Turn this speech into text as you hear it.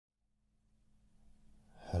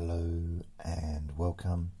Hello and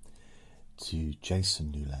welcome to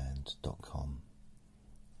jasonnewland.com.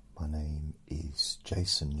 My name is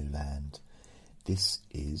Jason Newland. This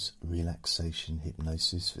is Relaxation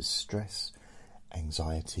Hypnosis for stress,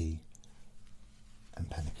 anxiety and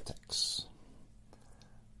panic attacks.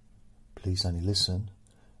 Please only listen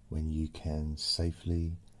when you can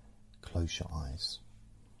safely close your eyes.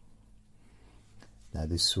 Now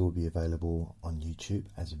this will be available on YouTube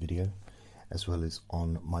as a video, as well as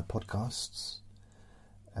on my podcasts,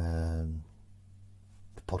 the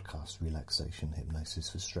podcast Relaxation Hypnosis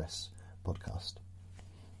for Stress podcast.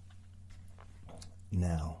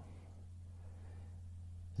 Now,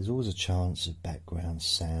 there's always a chance of background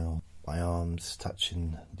sound, my arms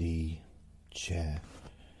touching the chair,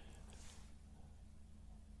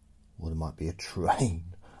 or there might be a train,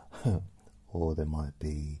 or there might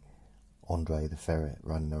be Andre the ferret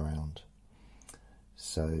running around.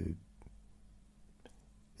 So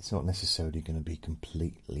it's not necessarily going to be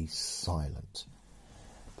completely silent,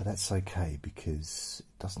 but that's okay because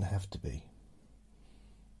it doesn't have to be.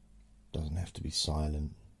 It doesn't have to be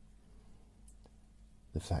silent.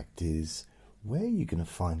 The fact is, where are you going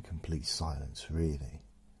to find complete silence, really?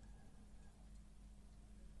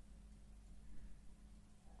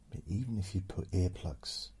 But even if you put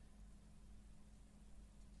earplugs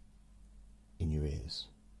in your ears,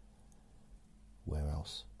 where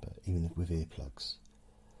else? But even with earplugs,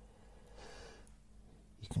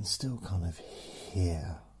 you can still kind of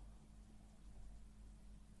hear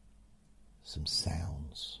some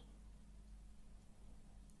sounds,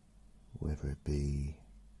 whether it be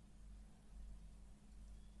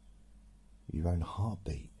your own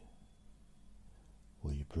heartbeat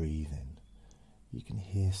or your breathing. You can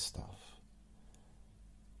hear stuff.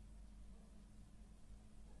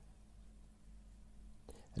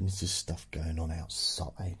 And there's just stuff going on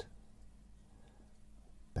outside,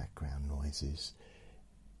 background noises.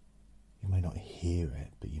 You may not hear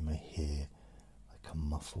it, but you may hear like a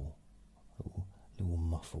muffle, a little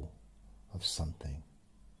muffle of something.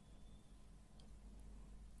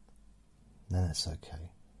 Now that's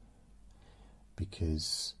okay,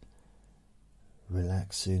 because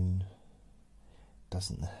relaxing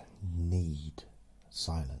doesn't need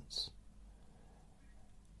silence.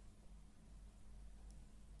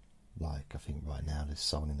 Like, I think right now there's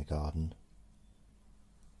someone in the garden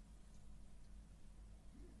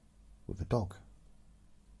with a dog,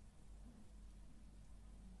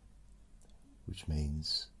 which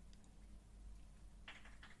means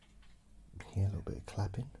you can hear a little bit of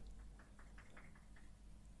clapping.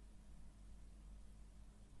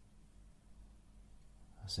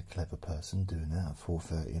 That's a clever person doing that at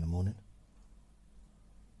 4:30 in the morning.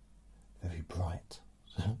 Very bright.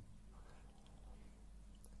 But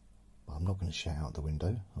I'm not going to shout out the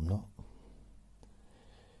window. I'm not.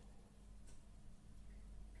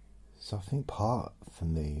 So I think part for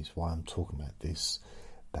me is why I'm talking about this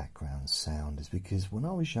background sound is because when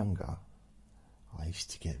I was younger, I used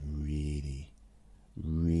to get really,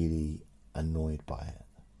 really annoyed by it.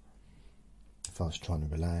 If I was trying to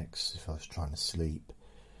relax, if I was trying to sleep,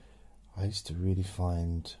 I used to really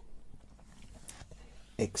find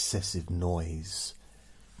excessive noise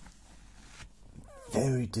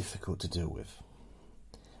very difficult to deal with.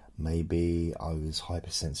 Maybe I was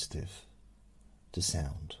hypersensitive to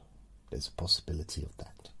sound. There's a possibility of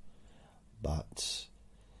that. But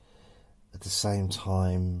at the same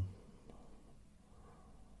time,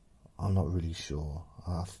 I'm not really sure.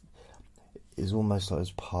 It's almost like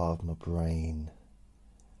as part of my brain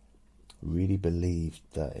really believed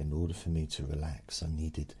that in order for me to relax, I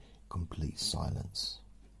needed complete silence.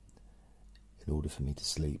 In order for me to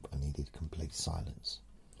sleep, I needed complete silence.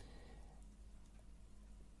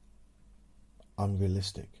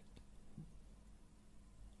 Unrealistic.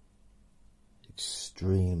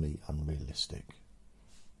 Extremely unrealistic.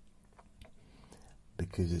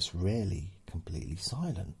 Because it's rarely completely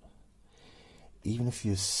silent. Even if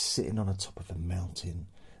you're sitting on the top of a mountain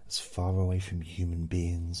that's far away from human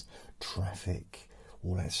beings, traffic,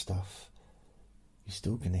 all that stuff, you're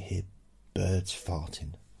still going to hear birds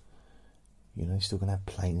farting. You know, you're still going to have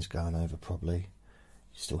planes going over probably.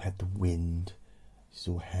 You still have the wind.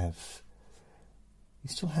 You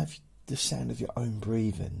still have the sound of your own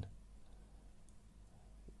breathing.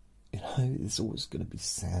 You know, there's always going to be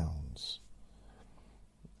sounds.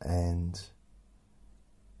 And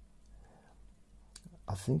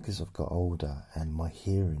I think as I've got older and my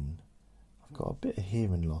hearing, I've got a bit of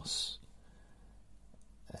hearing loss.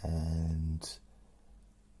 And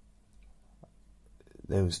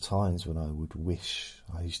there was times when I would wish,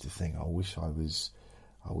 I used to think, I wish I was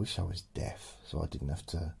deaf, so I didn't have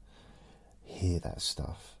to hear that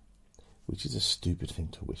stuff, which is a stupid thing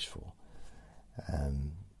to wish for.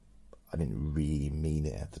 I didn't really mean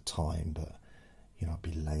it at the time, but you know, I'd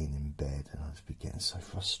be laying in bed and I'd be getting so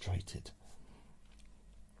frustrated.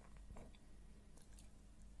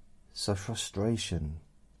 So frustration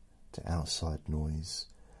to outside noise,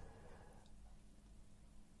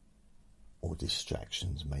 or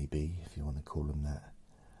distractions maybe, if you want to call them that,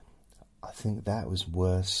 I think that was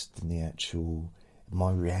worse than the actual,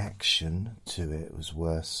 my reaction to it was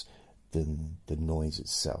worse than the noise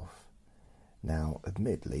itself. Now,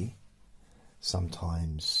 admittedly,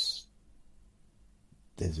 sometimes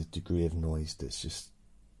there's a degree of noise that's just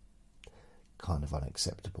kind of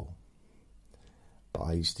unacceptable. But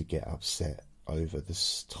I used to get upset over the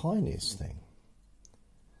tiniest thing.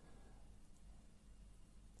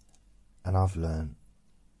 And I've learned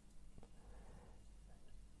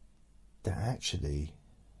that actually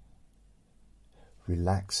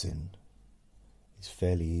relaxing is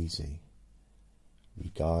fairly easy,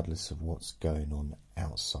 regardless of what's going on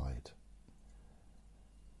outside.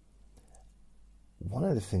 One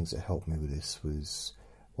of the things that helped me with this was,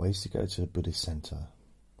 I used to go to the Buddhist centre.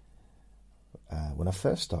 When I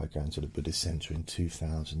first started going to the Buddhist centre in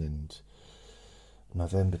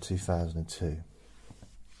November 2002,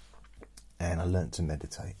 and I learnt to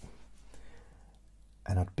meditate.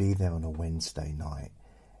 And I'd be there on a Wednesday night,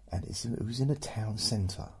 and it was in a town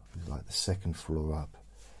centre. It was like the second floor up.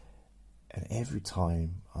 And every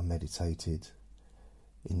time I meditated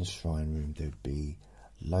in the shrine room, there'd be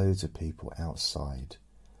loads of people outside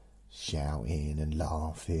shouting and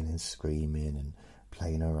laughing and screaming and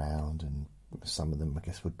playing around, and some of them, I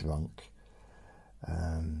guess, were drunk.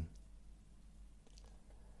 And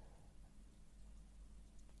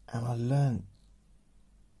I learned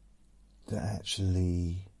that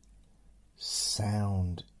actually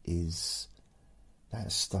sound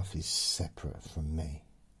that stuff is separate from me.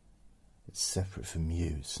 It's separate from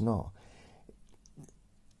you. It's not.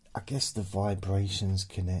 I guess the vibrations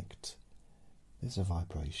connect. There's a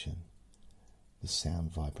vibration, the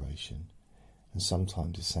sound vibration, and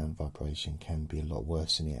sometimes the sound vibration can be a lot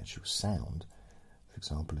worse than the actual sound. For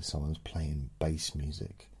example, if someone's playing bass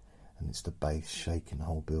music and it's the bass shaking the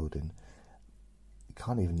whole building, you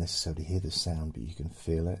can't even necessarily hear the sound, but you can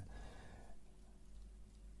feel it.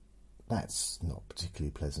 That's not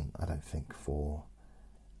particularly pleasant, I don't think, for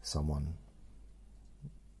someone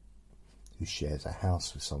who shares a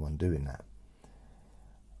house with someone doing that.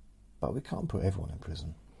 But we can't put everyone in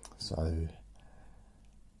prison. So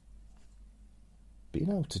being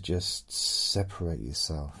able to just separate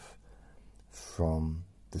yourself from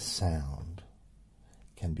the sound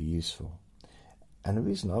can be useful. And the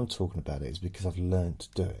reason I'm talking about it is because I've learned to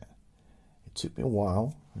do it. It took me a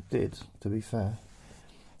while, it did, to be fair.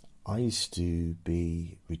 I used to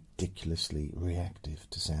be ridiculously reactive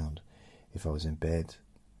to sound. If I was in bed,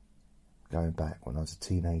 going back when I was a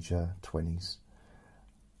teenager, 20s,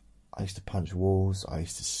 I used to punch walls, I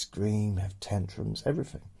used to scream, have tantrums,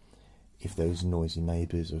 everything. If there was noisy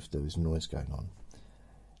neighbours or if there was noise going on.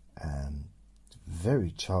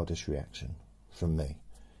 Very childish reaction from me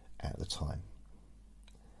at the time.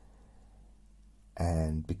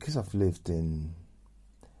 And because I've lived in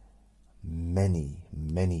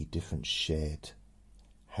many different shared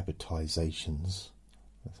habitations,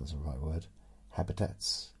 if that's the right word,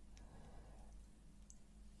 habitats,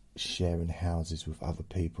 sharing houses with other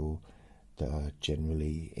people that are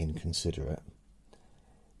generally inconsiderate,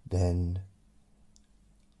 then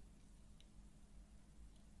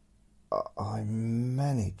I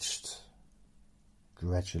managed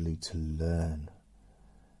gradually to learn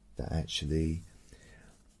that actually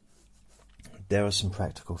there are some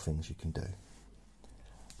practical things you can do.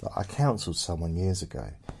 Like, I counselled someone years ago,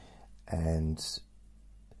 and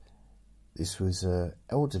this was an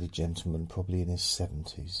elderly gentleman, probably in his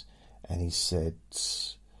 70s, and he said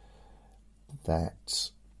that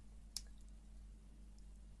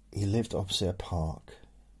he lived opposite a park,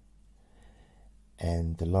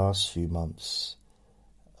 and the last few months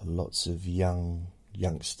lots of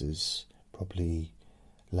youngsters, probably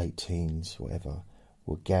late teens, whatever,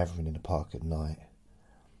 were gathering in the park at night,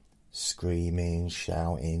 screaming,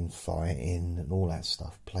 shouting, fighting and all that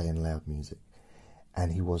stuff, playing loud music,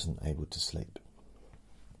 and he wasn't able to sleep.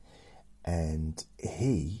 And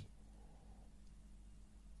he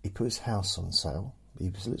put his house on sale.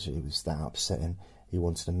 It was that upsetting. He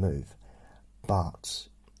wanted to move, but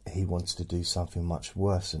he wanted to do something much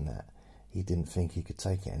worse than that. He didn't think he could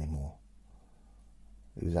take it anymore.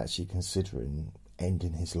 He was actually considering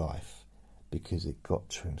ending his life because it got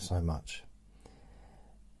to him so much.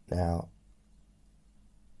 Now,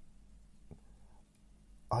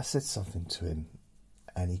 I said something to him,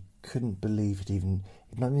 and he couldn't believe he'd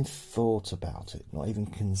not even thought about it, not even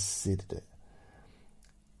considered it,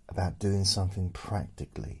 about doing something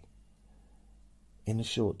practically in the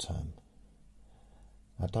short term.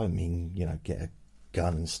 I don't mean, get a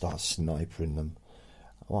gun and start snipering them.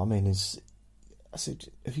 What I mean is, I said,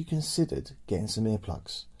 have you considered getting some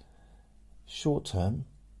earplugs? Short term,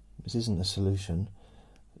 this isn't a solution,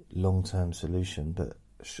 long-term solution, but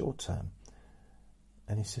short term.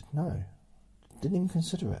 And he said, no, didn't even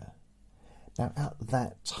consider it. Now, at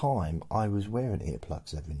that time, I was wearing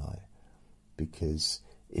earplugs every night, because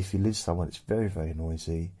if you live somewhere that's very, very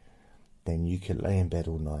noisy, then you can lay in bed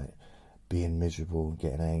all night being miserable and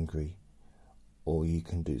getting angry, or you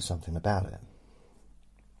can do something about it,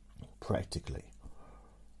 practically.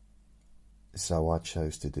 So I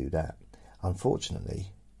chose to do that.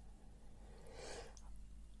 Unfortunately,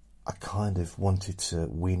 I kind of wanted to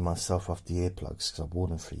wean myself off the earplugs, because I wore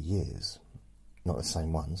them for years. Not the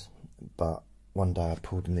same ones, but one day I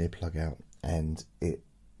pulled an earplug out and it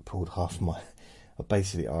pulled half my...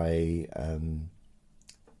 Basically, I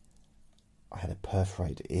had a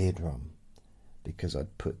perforated eardrum because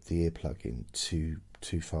I'd put the earplug in too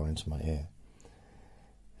far into my ear.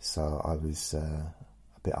 So I was a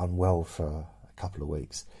bit unwell for a couple of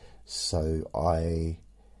weeks. So I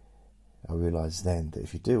realised then that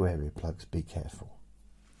if you do wear earplugs, be careful.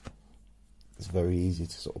 It's very easy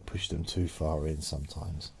to sort of push them too far in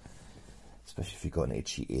sometimes, especially if you've got an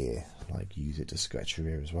itchy ear, like use it to scratch your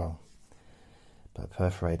ear as well. But a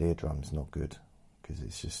perforated eardrum is not good, because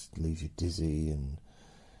it just leaves you dizzy and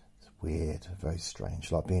it's weird, very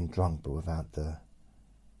strange, like being drunk but without the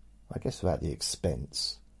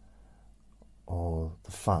expense or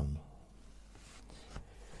the fun.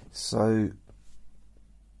 So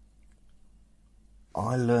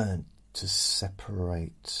I learned to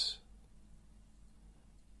separate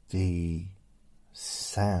the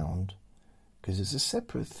sound, because it's a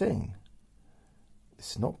separate thing.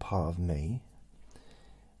 It's not part of me.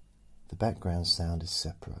 The background sound is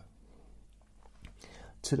separate,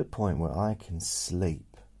 to the point where I can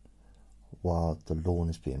sleep while the lawn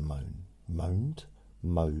is being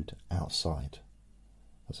mowed outside,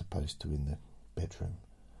 as opposed to in the bedroom.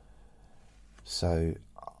 So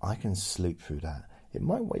I can sleep through that. It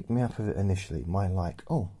might wake me up initially. It might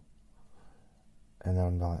and then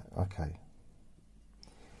I'm like, okay.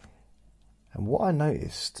 And what I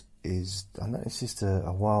noticed this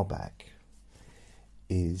a while back,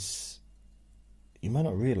 is, you may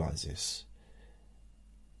not realise this,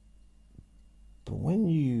 but when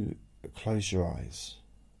you close your eyes,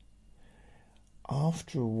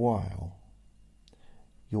 after a while,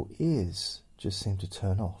 your ears just seem to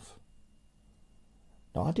turn off.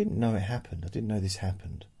 Now, I didn't know it happened. I didn't know this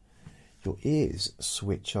happened. Your ears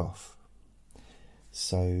switch off.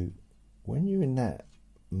 So when you're in that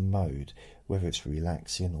mode, whether it's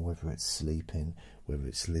relaxing or whether it's sleeping, whether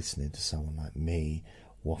it's listening to someone like me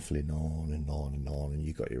waffling on and on and on, and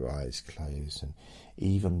you got your eyes closed, and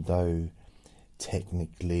even though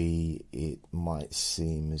technically it might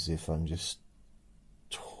seem as if I'm just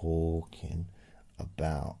talking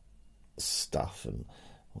about stuff, and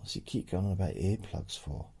what's he keep going on about earplugs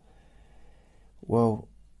for? Well,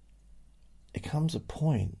 it comes a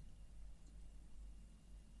point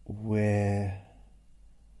where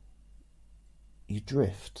you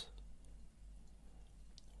drift,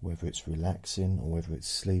 whether it's relaxing or whether it's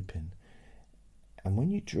sleeping. And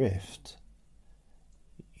when you drift,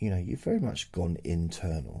 you've very much gone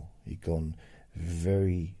internal. You've gone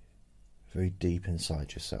very, very deep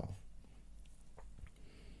inside yourself,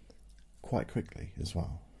 quite quickly as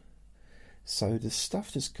well. So the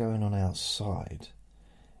stuff that's going on outside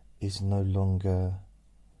is no longer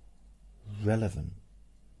relevant.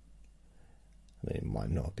 I mean, it might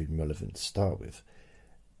not have been relevant to start with,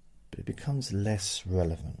 but it becomes less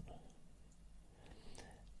relevant.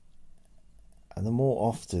 And the more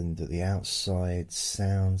often that the outside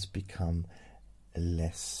sounds become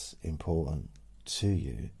less important to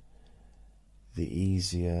you, the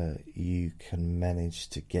easier you can manage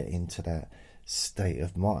to get into that state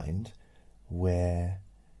of mind where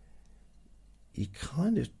you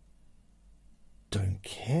kind of don't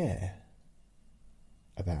care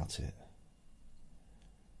about it.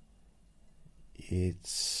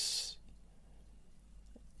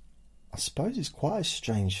 I suppose it's quite a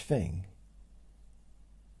strange thing,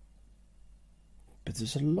 but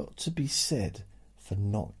there's a lot to be said for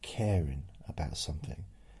not caring about something.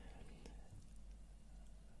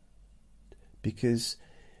 Because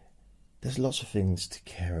there's lots of things to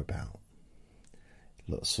care about.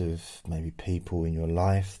 Lots of maybe people in your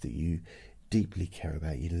life that you deeply care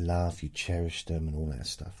about, you love, you cherish them and all that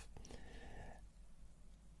stuff.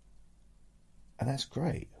 And that's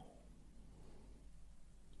great.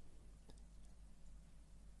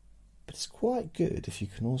 But it's quite good if you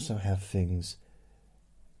can also have things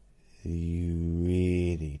that you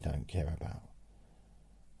really don't care about,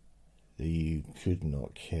 that you could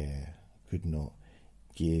not care, could not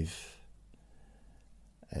give,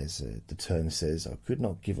 as the term says, I could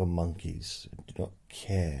not give a monkeys, I do not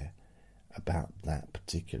care about that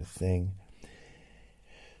particular thing.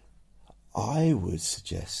 I would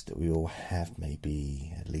suggest that we all have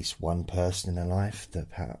maybe at least one person in our life that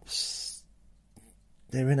perhaps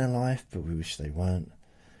they're in our life but we wish they weren't.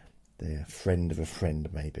 They're a friend of a friend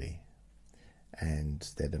maybe, and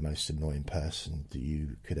they're the most annoying person that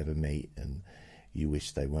you could ever meet, and you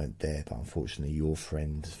wish they weren't there, but unfortunately your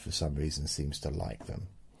friend for some reason seems to like them.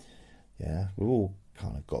 Yeah, we've all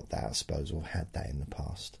kind of got that, I suppose, or had that in the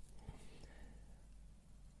past.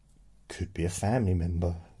 Could be a family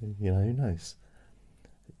member, you know, who knows.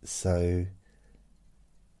 So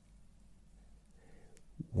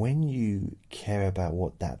when you care about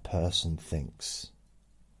what that person thinks,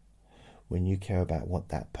 when you care about what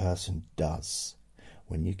that person does,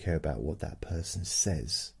 when you care about what that person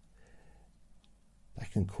says,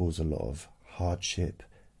 that can cause a lot of hardship,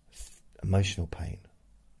 emotional pain,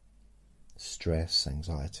 stress,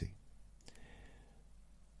 anxiety.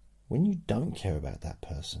 When you don't care about that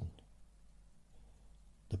person,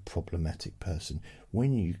 the problematic person,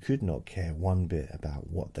 when you could not care one bit about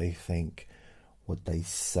what they think, what they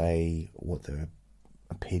say, what their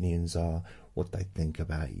opinions are, what they think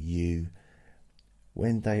about you,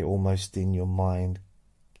 when they almost in your mind,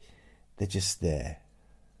 they're just there.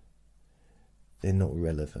 They're not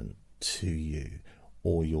relevant to you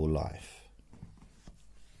or your life.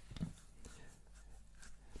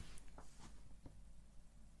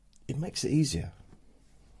 It makes it easier.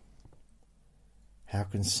 How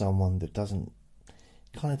can someone that doesn't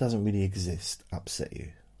really exist upset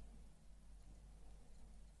you?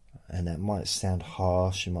 And that might sound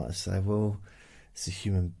harsh. You might say, well, it's a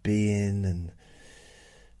human being and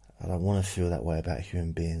I don't want to feel that way about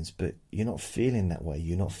human beings. But you're not feeling that way.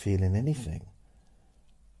 You're not feeling anything.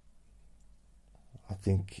 I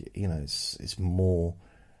think, you know, it's more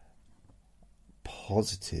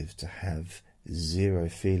positive to have zero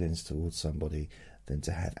feelings towards somebody than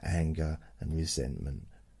to have anger and resentment,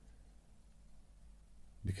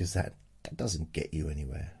 because that doesn't get you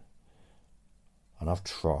anywhere. And I've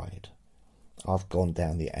tried. I've gone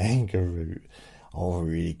down the anger route. I've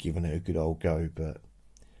really given it a good old go, but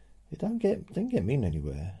it didn't get me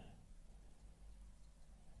anywhere.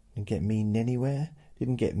 Didn't get me anywhere.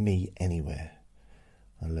 Didn't get me anywhere.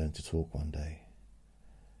 I learned to talk one day.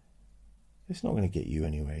 It's not going to get you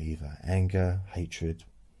anywhere either. Anger, hatred,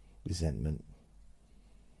 resentment.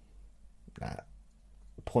 Nah,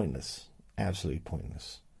 pointless. Absolutely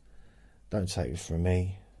pointless. Don't take it from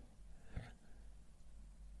me.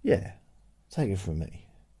 Yeah, take it from me.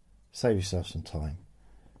 Save yourself some time.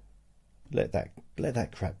 Let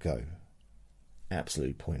that crap go.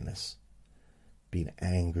 Absolutely pointless. Being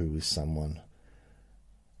angry with someone.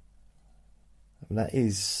 And that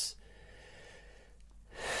is...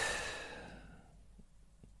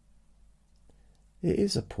 It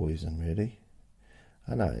is a poison, really.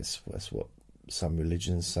 I know that's what some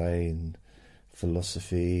religions say and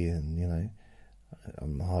philosophy, and, you know,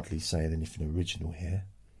 I'm hardly saying anything original here,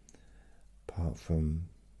 apart from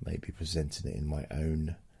maybe presenting it in my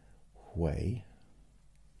own way,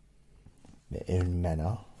 my own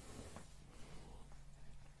manner.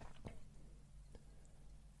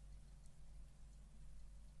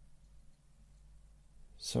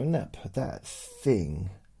 So in that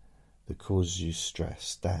thing that causes you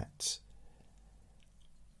stress, that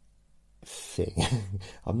thing,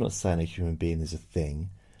 I'm not saying a human being is a thing,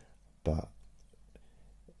 but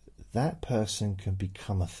that person can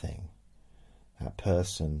become a thing. That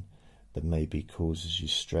person that maybe causes you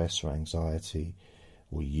stress or anxiety,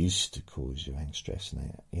 or used to cause you stress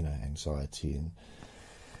and, you know, anxiety and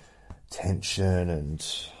tension and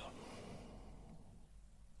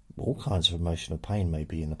all kinds of emotional pain,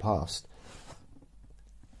 maybe in the past,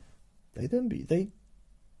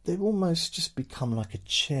 they've almost just become like a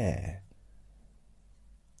chair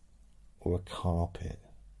or a carpet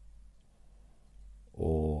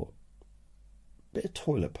or a bit of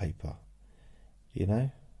toilet paper, you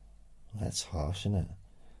know. That's harsh, isn't it?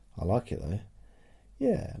 I like it though.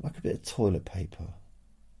 Yeah, like a bit of toilet paper.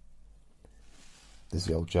 There's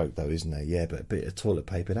the old joke though, isn't there? Yeah, but a bit of toilet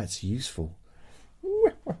paper, that's useful.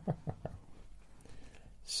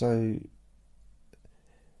 So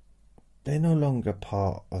they're no longer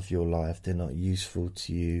part of your life. They're not useful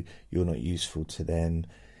to you. You're not useful to them.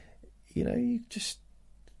 You just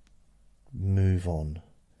move on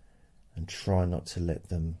and try not to let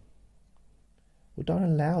them, or don't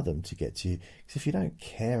allow them to get to you. Because if you don't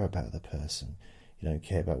care about the person, you don't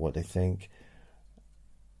care about what they think,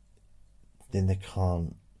 then they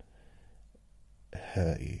can't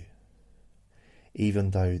hurt you.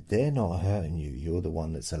 Even though they're not hurting you, you're the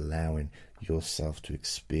one that's allowing yourself to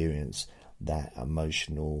experience that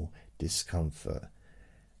emotional discomfort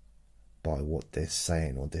by what they're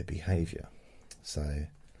saying or their behaviour. So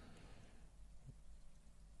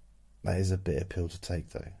that is a bitter pill to take,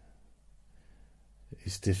 though.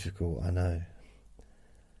 It's difficult, I know.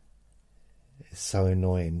 It's so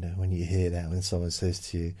annoying when you hear that, when someone says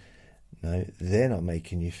to you, no, they're not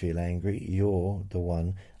making you feel angry, you're the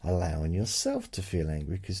one allowing yourself to feel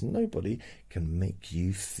angry, because nobody can make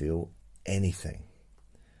you feel anything.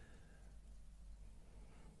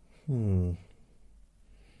 Also,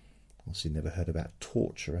 you never heard about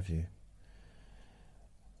torture, have you?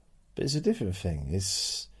 But it's a different thing.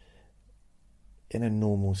 It's in a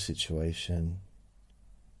normal situation,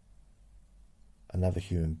 another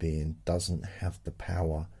human being doesn't have the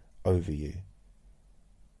power over you.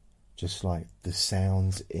 Just like the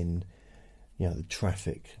sounds in, the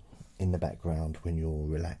traffic in the background when you're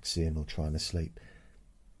relaxing or trying to sleep.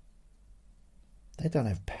 They don't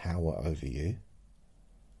have power over you.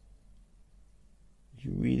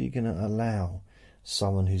 You're really going to allow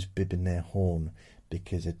someone who's bibbing their horn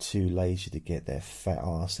because they're too lazy to get their fat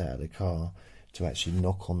ass out of the car to actually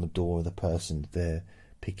knock on the door of the person they're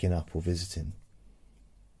picking up or visiting?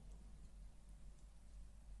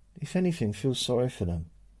 If anything, feel sorry for them,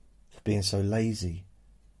 for being so lazy,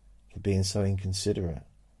 for being so inconsiderate.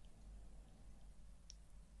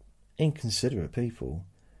 Inconsiderate people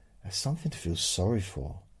are something to feel sorry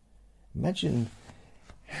for. Imagine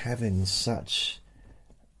having such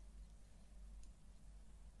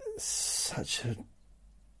a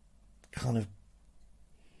kind of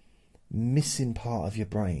missing part of your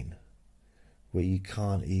brain where you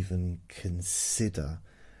can't even consider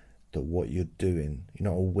that what you're doing, you're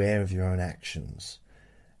not aware of your own actions.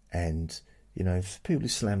 And, for people who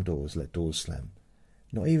slam doors, let doors slam.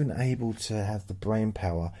 Not even able to have the brain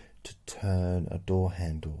power to turn a door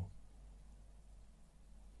handle.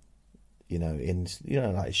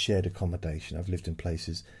 Like shared accommodation. I've lived in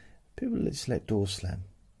places, people just let doors slam.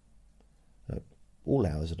 All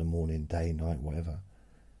hours of the morning, day, night, whatever.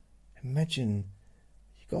 Imagine,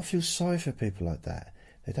 you've got to feel sorry for people like that.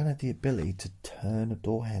 They don't have the ability to turn a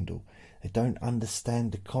door handle. They don't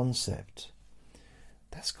understand the concept.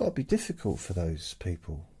 That's got to be difficult for those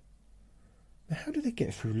people. Now, how do they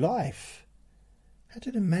get through life? How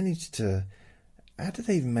do they even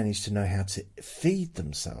manage to know how to feed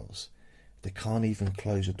themselves? They can't even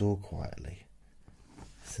close a door quietly.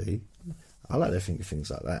 See? I like to think of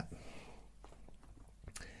things like that.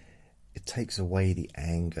 It takes away the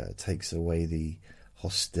anger, it takes away the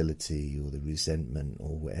hostility or the resentment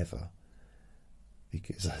or whatever,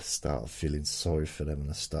 because I start feeling sorry for them and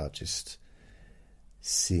I start just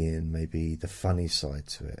seeing maybe the funny side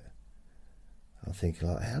to it. I'm thinking,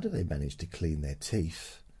 like, how do they manage to clean their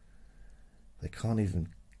teeth? They can't even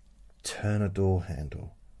turn a door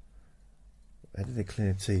handle. How do they clean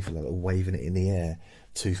their teeth? Like waving it in the air,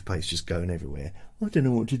 toothpaste just going everywhere. I don't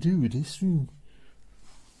know what to do with this.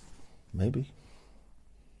 Maybe.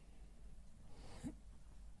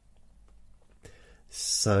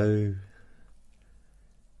 So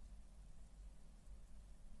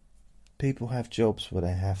people have jobs where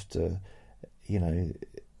they have to, they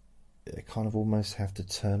kind of almost have to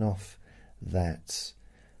turn off that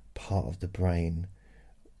part of the brain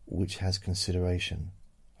which has consideration,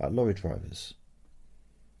 like lorry drivers,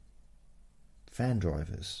 van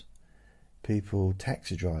drivers,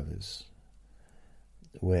 taxi drivers,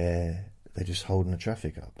 where they're just holding the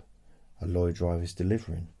traffic up. A lorry driver's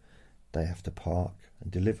delivering. They have to park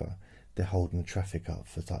and deliver. They're holding the traffic up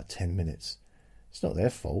for like 10 minutes. It's not their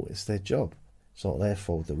fault, it's their job. It's not their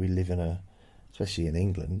fault that we live especially in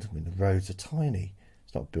England, the roads are tiny.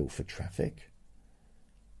 It's not built for traffic.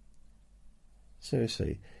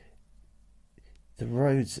 Seriously, the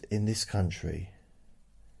roads in this country,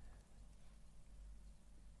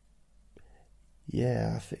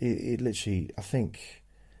 it literally, I think,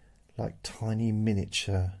 like tiny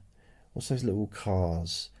miniature, what's those little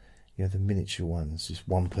cars, the miniature ones, just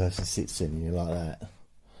one person sits in and you're like that.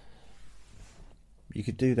 You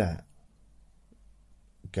could do that,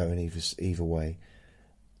 going either way.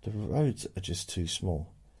 The roads are just too small.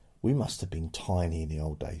 We must have been tiny in the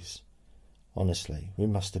old days. Honestly, we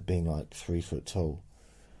must have been like 3 foot tall.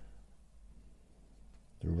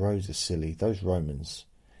 The roads are silly. Those Romans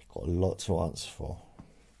got a lot to answer for.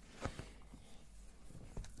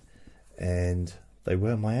 And they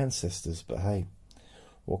were my ancestors, but hey,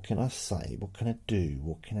 what can I say? What can I do?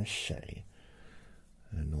 What can I say?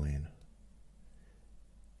 Annoying.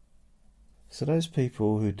 So those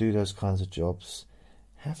people who do those kinds of jobs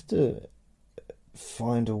have to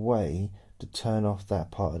find a way to turn off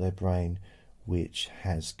that part of their brain which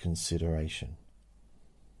has consideration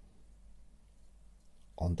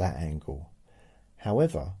on that angle.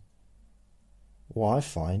 However, what I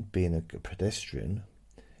find, being a pedestrian,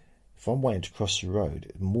 if I'm waiting to cross the road,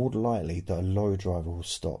 it's more likely that a lorry driver will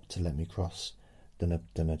stop to let me cross than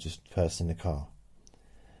a just person in the car.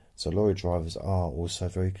 So lorry drivers are also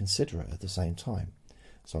very considerate at the same time.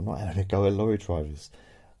 So I'm not having a go at lorry drivers.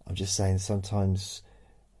 I'm just saying sometimes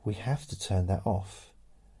we have to turn that off.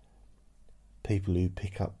 People who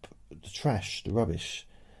pick up the trash, the rubbish,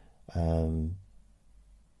 the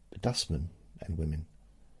dustmen and women,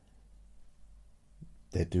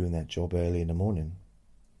 they're doing that job early in the morning.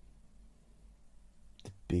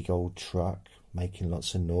 The big old truck making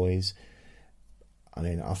lots of noise. I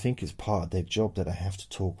mean, I think it's part of their job that they have to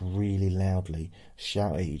talk really loudly,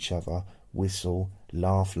 shout at each other, whistle,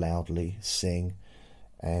 laugh loudly, sing,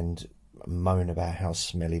 and moan about how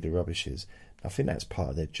smelly the rubbish is. I think that's part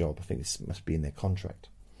of their job. I think this must be in their contract.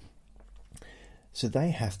 So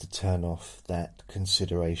they have to turn off that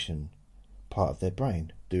consideration part of their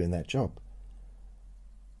brain doing that job.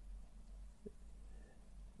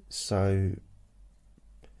 So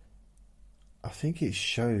I think it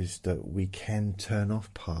shows that we can turn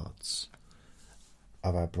off parts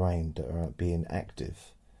of our brain that are being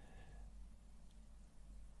active,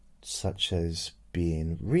 such as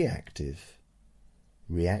being reactive,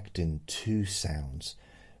 reacting to sounds,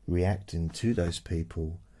 reacting to those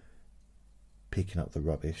people picking up the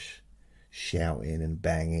rubbish, shouting and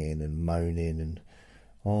banging and moaning and,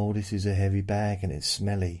 oh, this is a heavy bag and it's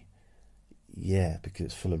smelly. Yeah, because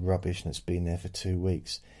it's full of rubbish and it's been there for 2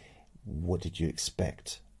 weeks. What did you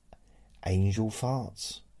expect? Angel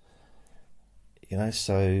farts? You know,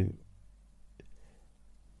 so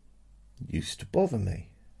used to bother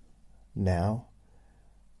me. Now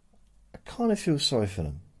I kind of feel sorry for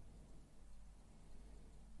them,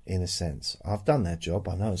 in a sense. I've done that job.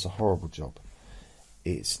 I know it's a horrible job.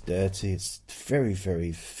 It's dirty. It's very,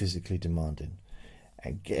 very physically demanding.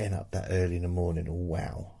 And getting up that early in the morning,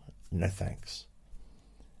 wow, no thanks.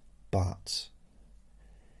 But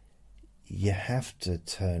you have to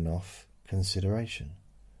turn off consideration,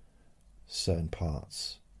 certain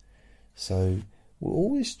parts. So we're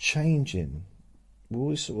always changing. We're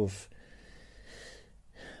always sort of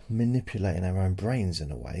manipulating our own brains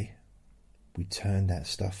in a way. We turn that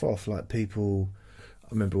stuff off. Like people, I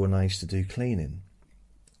remember when I used to do cleaning.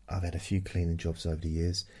 I've had a few cleaning jobs over the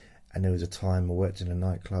years, and there was a time I worked in a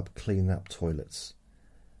nightclub cleaning up toilets.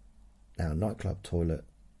 Now, a nightclub toilet,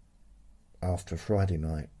 after a Friday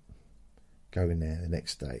night, going there the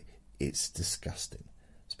next day, it's disgusting.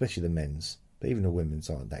 Especially the men's, but even the women's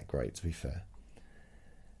aren't that great, to be fair.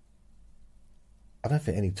 I don't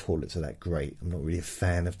think any toilets are that great. I'm not really a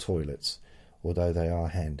fan of toilets, although they are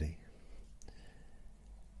handy.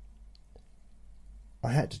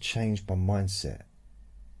 I had to change my mindset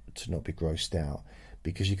to not be grossed out,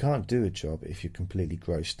 because you can't do a job if you're completely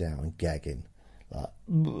grossed out and gagging. Like,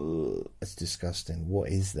 it's disgusting. What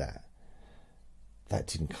is that? That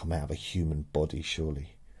didn't come out of a human body,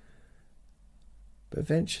 surely. But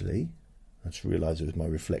eventually, I just realised it was my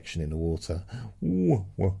reflection in the water.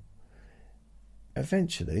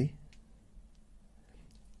 Eventually,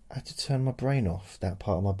 I had to turn my brain off, that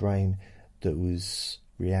part of my brain that was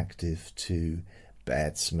reactive to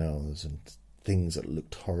bad smells and things that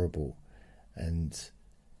looked horrible, and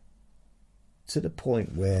to the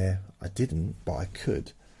point where I didn't, but I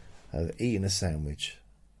could have eaten a sandwich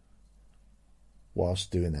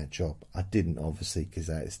whilst doing that job. I didn't, obviously, because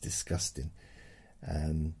that is disgusting,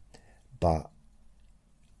 but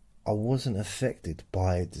I wasn't affected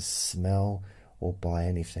by the smell or by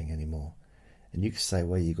anything anymore. And you could say,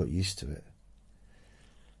 well, you got used to it.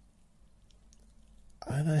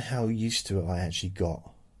 I don't know how used to it I actually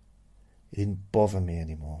got. It didn't bother me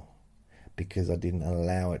anymore, because I didn't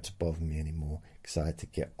allow it to bother me anymore, because I had to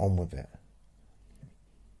get on with it.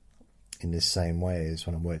 In the same way as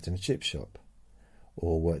when I worked in a chip shop,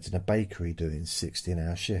 or worked in a bakery doing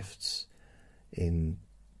 16-hour shifts in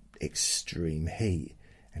extreme heat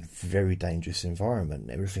and very dangerous environment.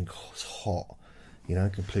 Everything was hot, you know,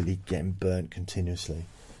 completely getting burnt continuously.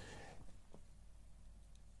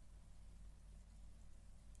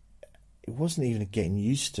 It wasn't even getting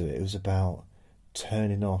used to it. It was about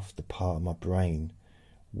turning off the part of my brain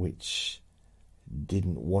which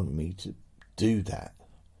didn't want me to do that.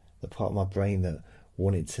 The part of my brain that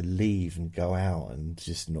wanted to leave and go out and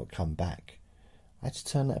just not come back. I had to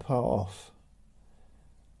turn that part off.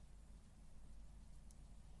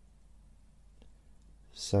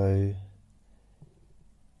 So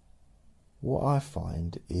what I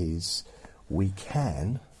find is we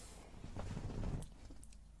can,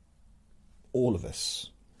 all of us,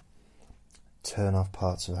 turn off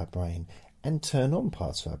parts of our brain and turn on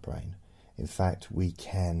parts of our brain. In fact, we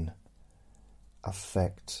can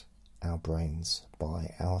affect our brains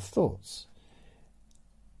by our thoughts.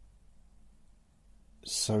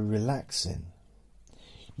 So relaxing,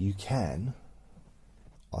 you can,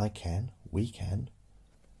 I can, we can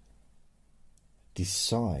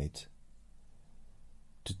decide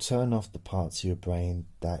to turn off the parts of your brain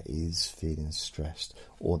that is feeling stressed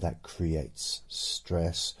or that creates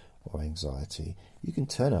stress or anxiety. You can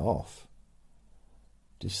turn it off.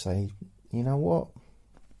 Just say, you know what?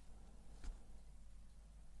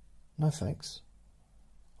 No thanks.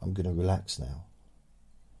 I'm going to relax now.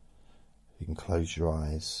 You can close your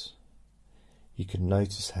eyes. You can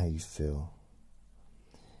notice how you feel.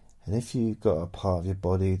 And if you've got a part of your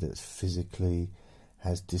body that physically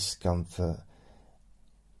has discomfort,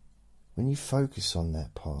 when you focus on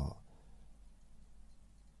that part,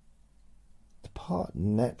 the part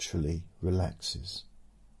naturally relaxes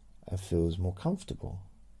and feels more comfortable.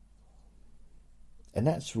 And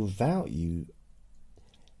that's without you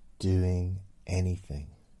doing anything.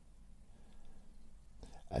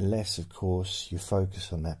 Unless, of course, you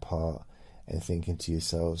focus on that part and thinking to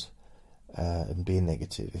yourselves and being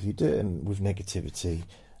negative. If you do it with negativity,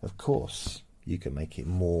 of course, you can make it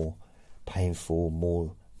more painful,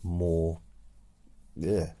 more,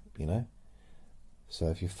 you know. So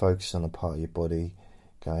if you focus on a part of your body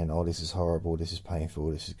going, oh, this is horrible, this is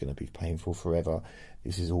painful, this is going to be painful forever,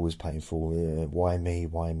 this is always painful, why me,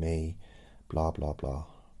 blah, blah, blah.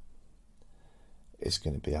 It's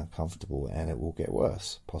going to be uncomfortable and it will get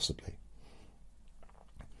worse, possibly.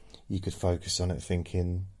 You could focus on it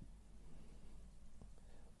thinking,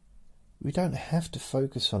 we don't have to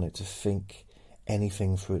focus on it to think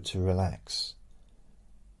anything for it to relax.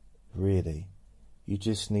 Really. You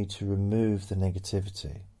just need to remove the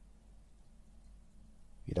negativity.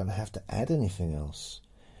 You don't have to add anything else,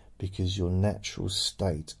 because your natural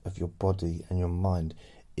state of your body and your mind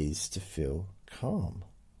is to feel calm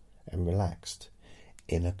and relaxed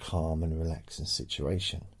in a calm and relaxing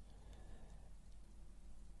situation.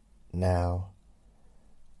 Now,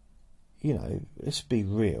 you know, let's be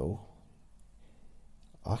real.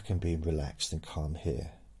 I can be relaxed and calm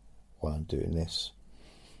here while I'm doing this.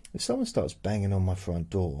 If someone starts banging on my front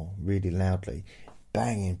door really loudly,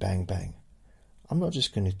 banging, bang, bang, I'm not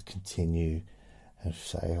just going to continue and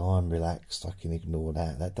say, oh, I'm relaxed, I can ignore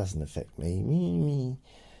that, that doesn't affect me.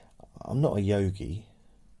 I'm not a yogi,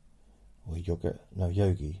 or yogi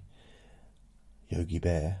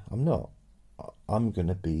bear. I'm not. I'm going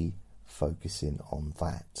to be focusing on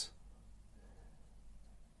that.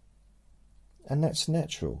 And that's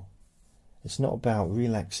natural. It's not about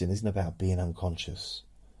relaxing, isn't about being unconscious.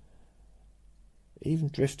 Even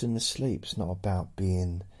drifting to sleep is not about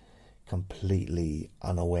being completely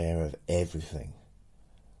unaware of everything.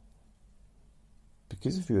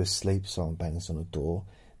 Because if you're asleep, someone bangs on a door,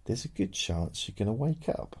 there's a good chance you're going to wake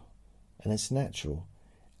up. And it's natural.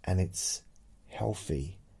 And it's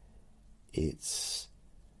healthy. It's,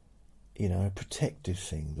 you know, a protective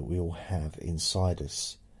thing that we all have inside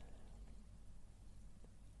us,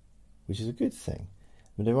 which is a good thing.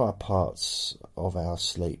 I mean, there are parts of our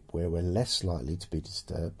sleep where we're less likely to be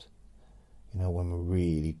disturbed. You know, when we're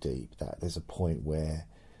really deep, that there's a point where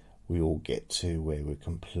we all get to where we're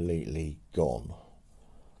completely gone.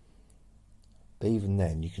 But even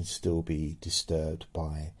then, you can still be disturbed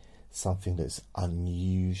by something that's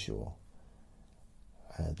unusual.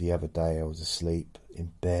 The other day, I was asleep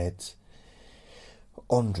in bed.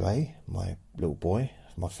 Andre, my little boy,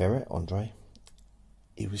 my ferret, Andre,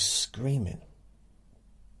 he was screaming.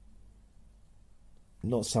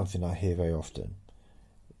 Not something I hear very often.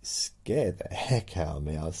 It scared the heck out of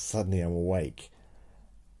me. I'm awake.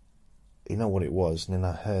 You know what it was? And then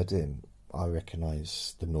I heard him. I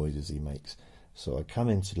recognise the noises he makes. So I come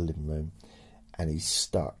into the living room and he's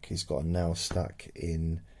stuck. He's got a nail stuck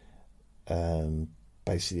in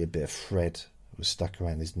basically a bit of thread was stuck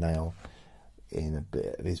around his nail in a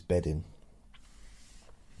bit of his bedding.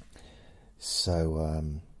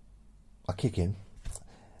 So I kick him.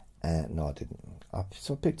 No, I didn't.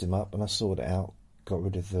 So I picked him up and I sorted it out, got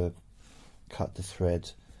rid of cut the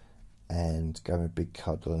thread and gave him a big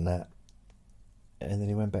cuddle and that. And then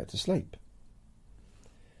he went back to sleep.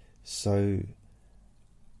 So,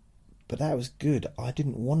 but that was good. I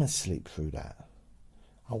didn't want to sleep through that.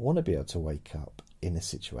 I want to be able to wake up in a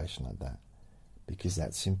situation like that, because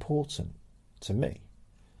that's important to me.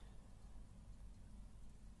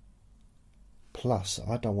 Plus,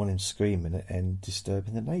 I don't want him screaming and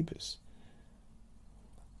disturbing the neighbours,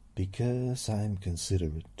 because I'm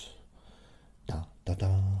considerate. Da da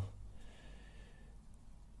da.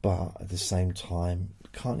 But at the same time,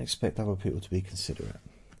 can't expect other people to be considerate.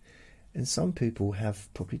 And some people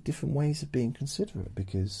have probably different ways of being considerate,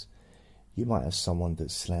 because you might have someone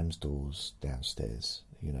that slams doors downstairs,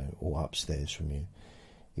 you know, or upstairs from you.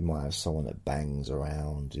 You might have someone that bangs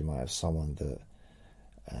around. You might have someone that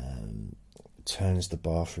turns the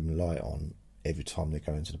bathroom light on every time they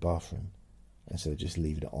go into the bathroom, instead of just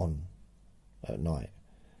leaving it on at night.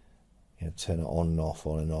 You know, turn it on and off,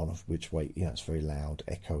 on and off, which way, you know, it's very loud,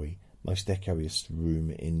 echoey. Most echoiest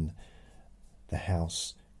room in the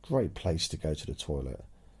house. Great place to go to the toilet,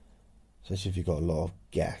 especially if you've got a lot of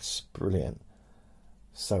gas. Brilliant.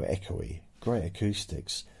 So echoey, great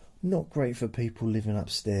acoustics. Not great for people living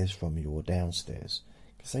upstairs from you or downstairs,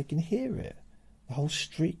 because they can hear it. The whole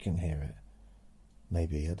street can hear it.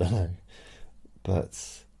 Maybe, I don't know.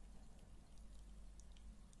 But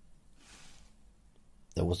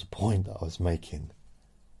there was a point that I was making.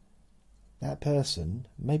 That person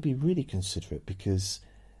may be really considerate, because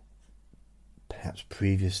perhaps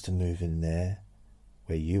previous to moving there,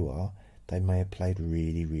 where you are, they may have played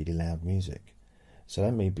really, really loud music. So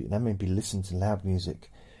they may be listening to loud music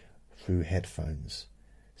through headphones.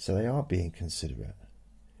 So they are being considerate.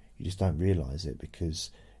 You just don't realise it because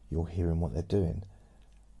you're hearing what they're doing.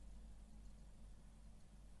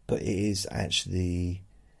 But it is actually,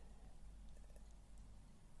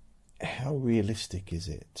 how realistic is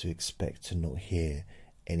it to expect to not hear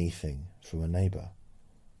anything from a neighbour?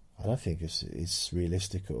 I don't think it's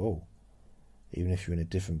realistic at all. Even if you're in a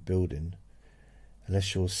different building,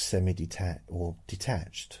 unless you're semi-detached or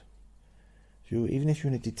detached. Even if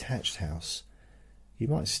you're in a detached house, you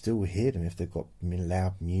might still hear them if they've got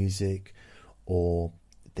loud music, or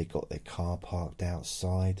they've got their car parked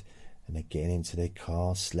outside and they're getting into their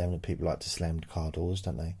car, slamming. People like to slam car doors,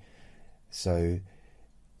 don't they? So,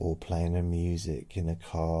 or playing their music in the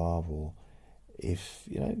car, or if,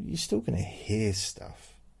 you know, you're still going to hear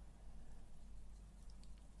stuff.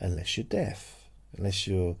 Unless you're deaf, unless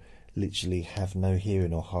you literally have no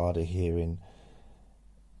hearing or harder hearing,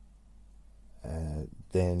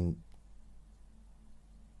 then,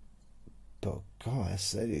 but God,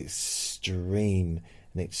 it's an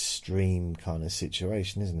extreme kind of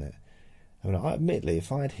situation, isn't it? I mean, admittedly,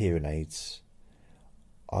 if I had hearing aids,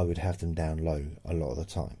 I would have them down low a lot of the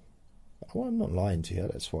time. Well, I'm not lying to you,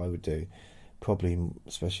 that's what I would do. Probably,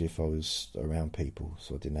 especially if I was around people,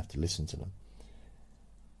 so I didn't have to listen to them.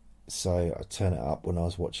 So I'd turn it up when I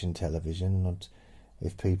was watching television, and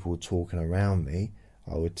if people were talking around me,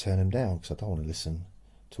 I would turn them down, because I don't want to listen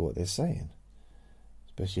to what they're saying,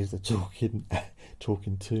 especially if they're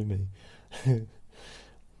talking to me.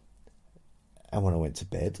 And when I went to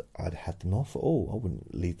bed, I'd had them off at all. I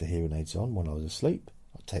wouldn't leave the hearing aids on when I was asleep.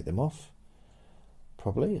 I'd take them off.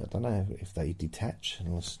 Probably, I don't know if they detach,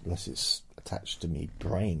 unless it's attached to my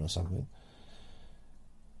brain or something.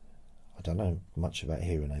 I don't know much about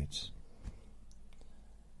hearing aids.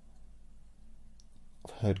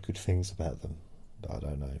 I've heard good things about them, but I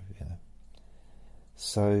don't know, you know.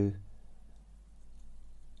 So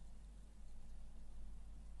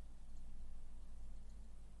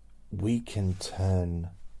we can turn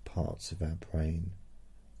parts of our brain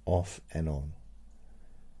off and on.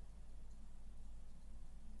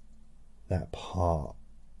 That part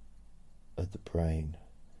of the brain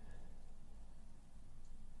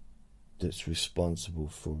that's responsible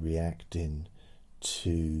for reacting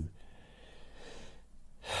to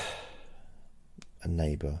a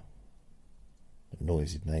neighbour, a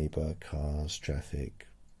noisy neighbour, cars, traffic,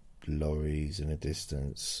 lorries in the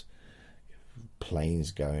distance,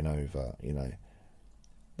 planes going over, you know,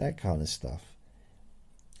 that kind of stuff.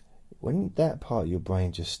 When that part of your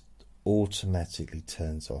brain just automatically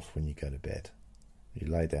turns off when you go to bed, you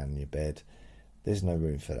lay down in your bed, there's no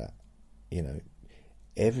room for that, you know.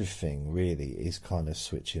 Everything really is kind of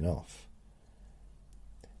switching off.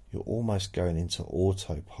 You're almost going into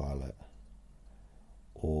autopilot,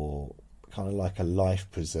 or kind of like a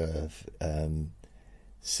life preserve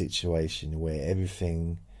situation where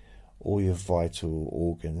everything, all your vital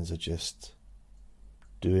organs are just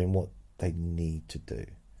doing what they need to do.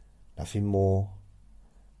 Nothing more,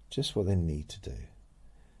 just what they need to do.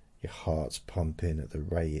 Your heart's pumping at the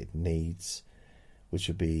rate it needs, which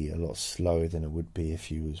would be a lot slower than it would be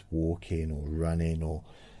if you was walking or running or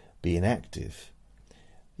being active,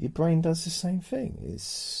 your brain does the same thing. It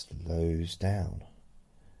slows down.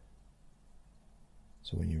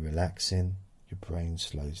 So when you're relaxing, your brain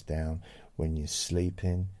slows down. When you're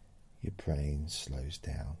sleeping, your brain slows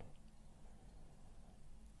down.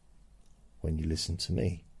 When you listen to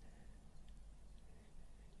me,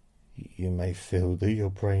 you may feel that your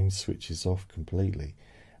brain switches off completely,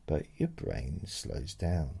 but your brain slows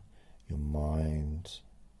down. Your mind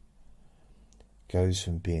goes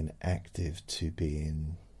from being active to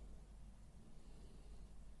being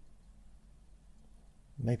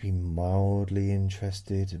maybe mildly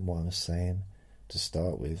interested in what I'm saying to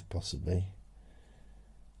start with, possibly,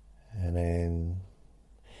 and then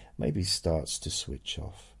maybe starts to switch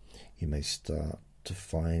off. You may start to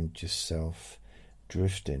find yourself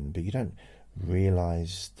drifting, but you don't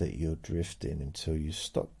realize that you're drifting until you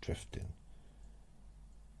stop drifting.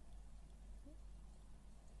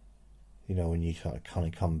 You know, when you kind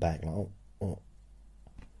of come back like,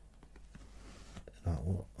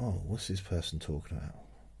 what's this person talking about?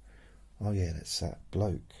 Oh yeah, that's that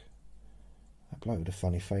bloke. That bloke with a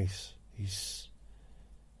funny face. He's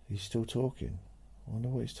still talking. I wonder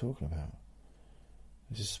what he's talking about.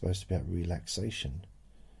 This is supposed to be about relaxation.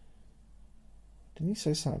 Didn't he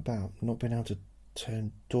say something about not being able to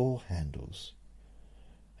turn door handles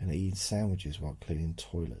and eating sandwiches while cleaning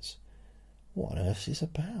toilets? What on earth is this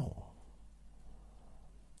about?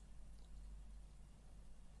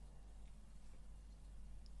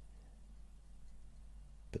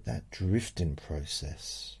 But that drifting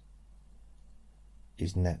process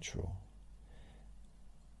is natural.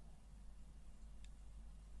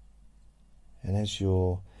 And as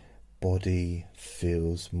your body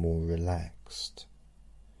feels more relaxed,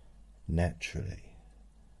 naturally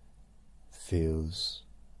feels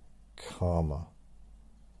calmer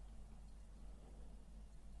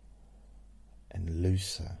and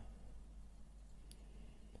looser,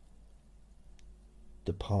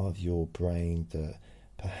 the part of your brain that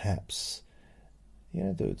perhaps,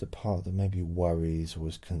 the part that maybe worries or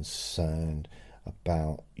is concerned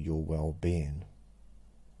about your well-being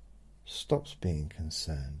stops being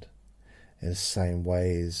concerned. In the same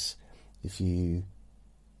way as if you,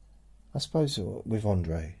 I suppose with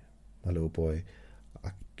Andre, my little boy,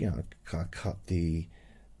 I cut the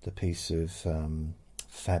piece of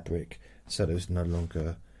fabric so that it was no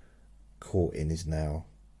longer caught in his nail.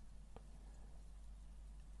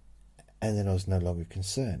 And then I was no longer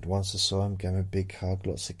concerned. Once I saw him, gave him a big hug,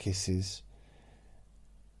 lots of kisses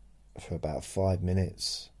for about 5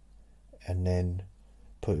 minutes, and then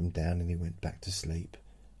put him down and he went back to sleep.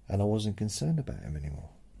 And I wasn't concerned about him anymore.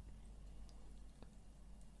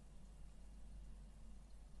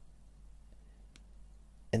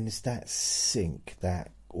 And it's that sync,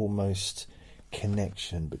 that almost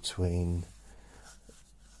connection between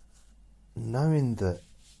knowing that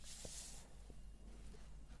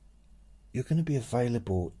you're going to be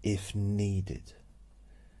available if needed.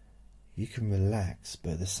 You can relax,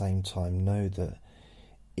 but at the same time know that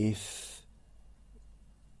if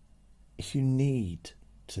you need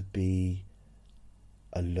to be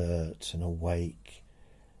alert and awake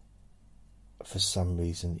for some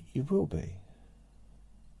reason, you will be.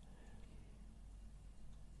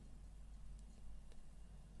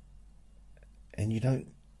 And you don't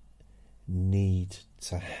need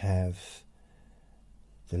to have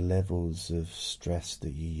the levels of stress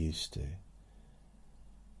that you used to.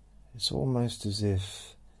 It's almost as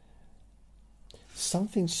if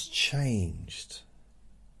something's changed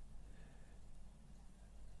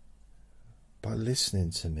by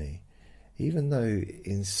listening to me, even though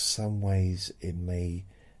in some ways it may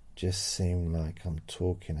just seem like I'm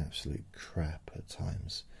talking absolute crap at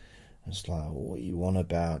times. It's like, what you want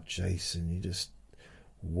about, Jason? You're just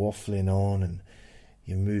waffling on and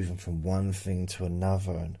you're moving from one thing to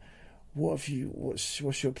another. And what's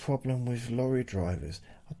your problem with lorry drivers?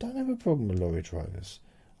 I don't have a problem with lorry drivers.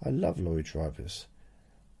 I love lorry drivers.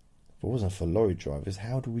 If it wasn't for lorry drivers,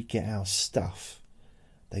 how do we get our stuff?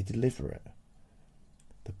 They deliver it.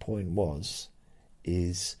 The point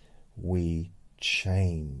is we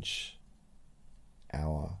change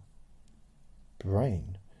our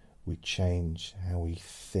brain. We change how we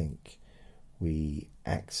think. We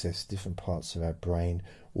access different parts of our brain,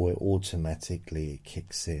 or automatically it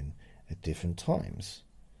kicks in at different times,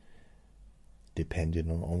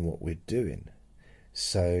 depending on what we're doing.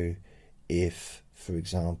 So if, for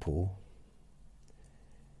example,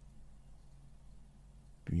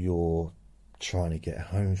 you're trying to get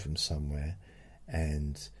home from somewhere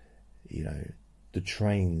and the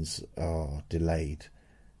trains are delayed,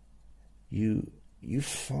 you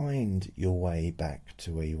find your way back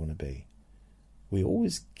to where you want to be we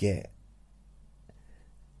always get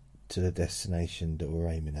to the destination that we're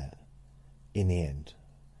aiming at in the end.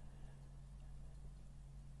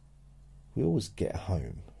 We always get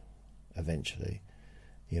home eventually.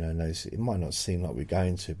 It might not seem like we're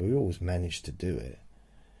going to, but we always manage to do it,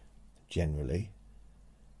 generally.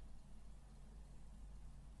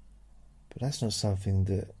 But that's not something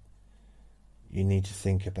that you need to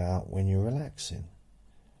think about when you're relaxing.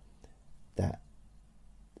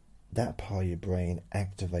 That part of your brain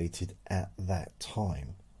activated at that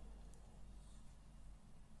time.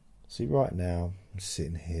 See, right now, I'm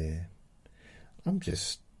sitting here. I'm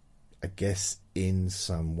just, I guess, in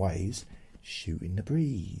some ways, shooting the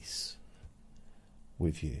breeze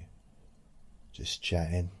with you. Just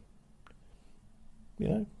chatting.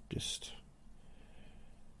 Just...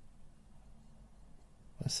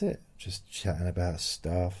 That's it. Just chatting about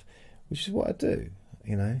stuff, which is what I do.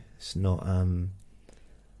 It's not...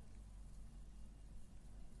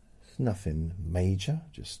 It's nothing major,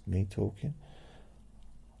 just me talking.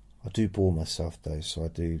 I do bore myself though, so I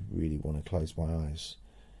do really want to close my eyes,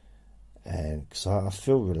 and because I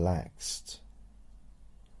feel relaxed.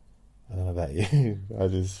 I don't know about you. I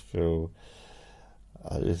just feel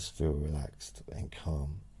relaxed and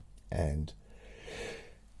calm, and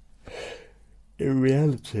in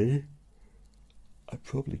reality, I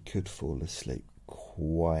probably could fall asleep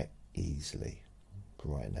quite easily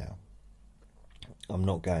right now. I'm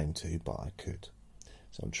not going to, but I could.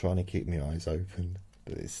 So I'm trying to keep my eyes open.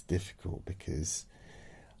 But it's difficult because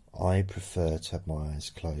I prefer to have my eyes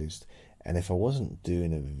closed, and if I wasn't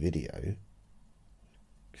doing a video,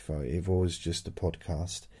 if it was just a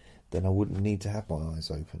podcast, then I wouldn't need to have my eyes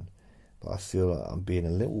open. But I feel like I'm being a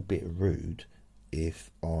little bit rude if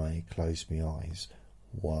I close my eyes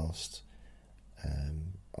whilst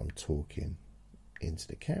I'm talking into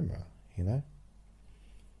the camera, You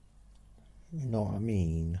know what I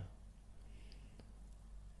mean?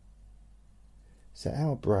 So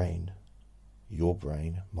our brain, your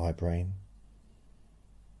brain, my brain,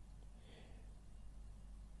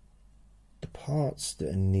 the parts that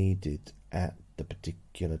are needed at the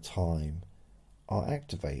particular time are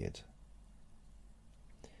activated.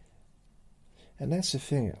 And that's the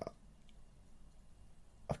thing.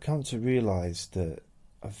 I've come to realise that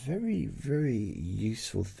a very, very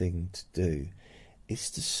useful thing to do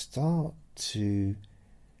is to start to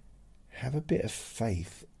have a bit of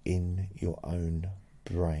faith in your own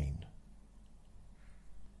brain.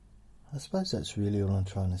 I suppose that's really all I'm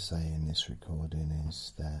trying to say in this recording,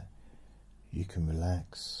 is that you can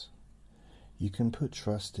relax, you can put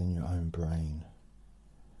trust in your own brain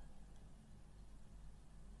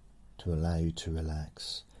to allow you to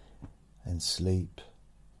relax and sleep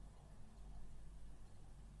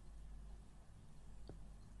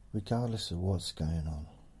regardless of what's going on.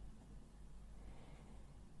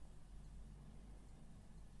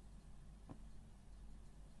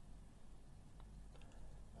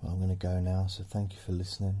 Well, I'm going to go now, so thank you for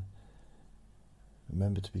listening.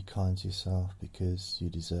 Remember to be kind to yourself, because you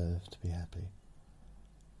deserve to be happy.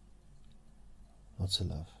 Lots of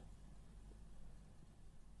love.